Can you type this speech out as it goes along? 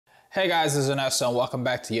Hey guys, this is Ernesto and welcome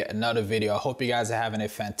back to yet another video. I hope you guys are having a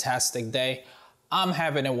fantastic day. I'm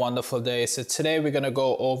having a wonderful day. So today we're gonna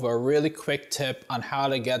go over a really quick tip on how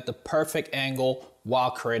to get the perfect angle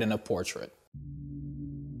while creating a portrait.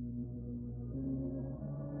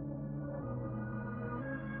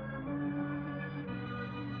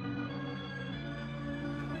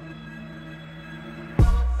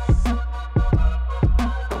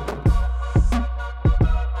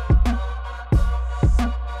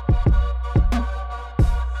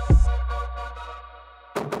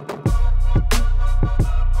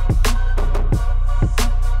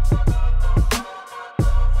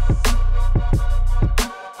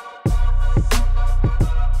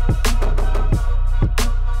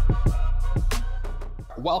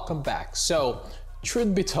 Welcome back. So,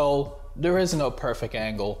 truth be told, there is no perfect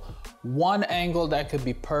angle. One angle that could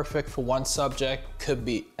be perfect for one subject could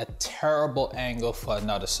be a terrible angle for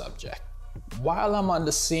another subject. While I'm on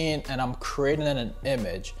the scene and I'm creating an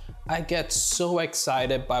image, I get so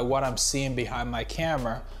excited by what I'm seeing behind my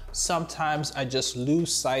camera. Sometimes I just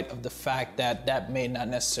lose sight of the fact that that may not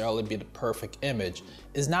necessarily be the perfect image.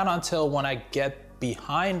 It's not until when I get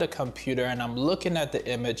behind the computer and I'm looking at the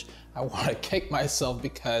image, I want to kick myself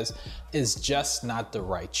because it's just not the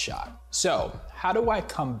right shot. So how do I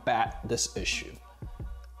combat this issue?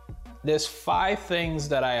 There's 5 things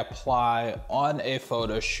that I apply on a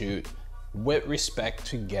photo shoot with respect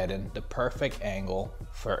to getting the perfect angle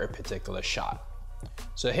for a particular shot.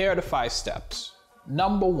 So here are the 5 steps.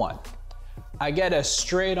 Number 1, I get a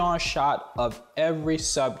straight on shot of every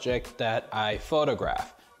subject that I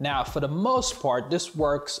photograph. Now, for the most part, this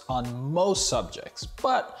works on most subjects,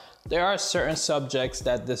 but there are certain subjects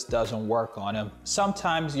that this doesn't work on, and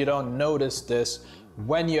sometimes you don't notice this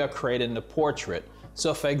when you're creating the portrait.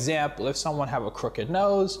 So for example, if someone have a crooked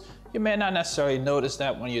nose, you may not necessarily notice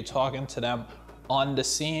that when you're talking to them on the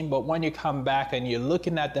scene, but when you come back and you're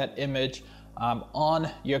looking at that image on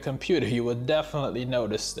your computer, you will definitely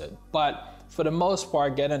notice it. But for the most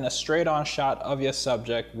part, getting a straight on shot of your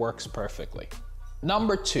subject works perfectly.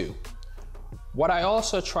 Number 2, what I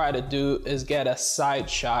also try to do is get a side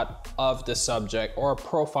shot of the subject or a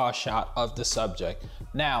profile shot of the subject.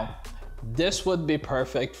 Now, this would be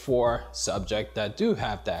perfect for subjects that do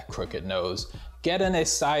have that crooked nose. Getting a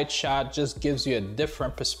side shot just gives you a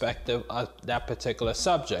different perspective of that particular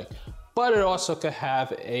subject. But it also could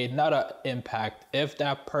have another impact. If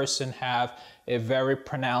that person have a very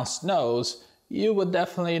pronounced nose, you would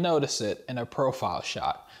definitely notice it in a profile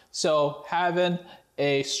shot. So having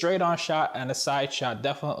a straight on shot and a side shot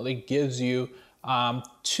definitely gives you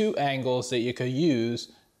 2 angles that you could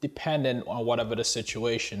use depending on whatever the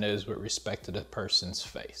situation is with respect to the person's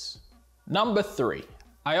face. Number 3,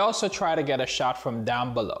 I also try to get a shot from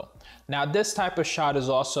down below. Now this type of shot is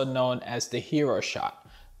also known as the hero shot.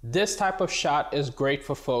 This type of shot is great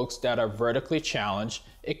for folks that are vertically challenged.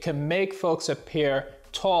 It can make folks appear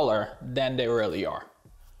taller than they really are.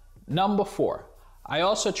 Number 4, I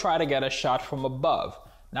also try to get a shot from above.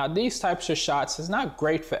 Now these types of shots is not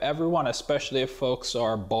great for everyone, especially if folks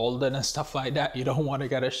are bold and stuff like that. You don't want to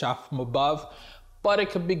get a shot from above, but it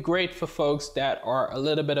could be great for folks that are a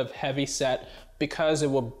little bit of heavy set because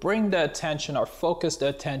it will bring the attention or focus the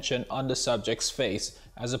attention on the subject's face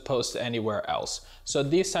as opposed to anywhere else. So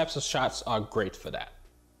these types of shots are great for that.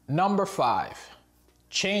 Number 5,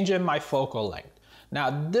 changing my focal length. Now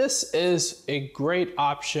this is a great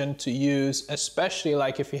option to use, especially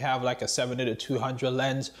like if you have like a 70-200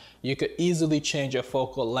 lens, you could easily change your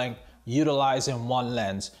focal length utilizing one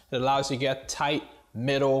lens. It allows you to get tight,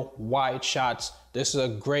 middle, wide shots. This is a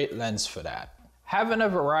great lens for that. Having a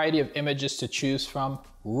variety of images to choose from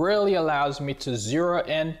really allows me to zero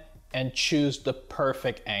in and choose the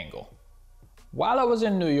perfect angle. While I was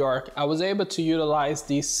in New York, I was able to utilize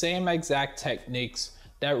these same exact techniques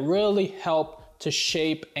that really help to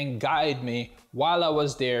shape and guide me while I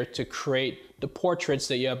was there to create the portraits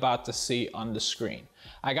that you're about to see on the screen.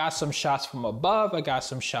 I got some shots from above, I got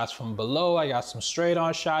some shots from below, I got some straight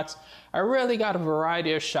on shots. I really got a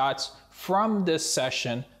variety of shots from this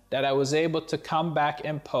session that I was able to come back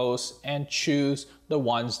in post and choose the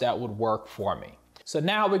ones that would work for me. So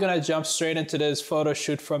now we're gonna jump straight into this photo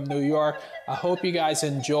shoot from New York. I hope you guys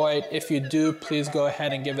enjoyed. If you do, please go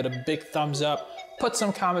ahead and give it a big thumbs up. Put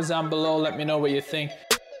some comments down below, let me know what you think.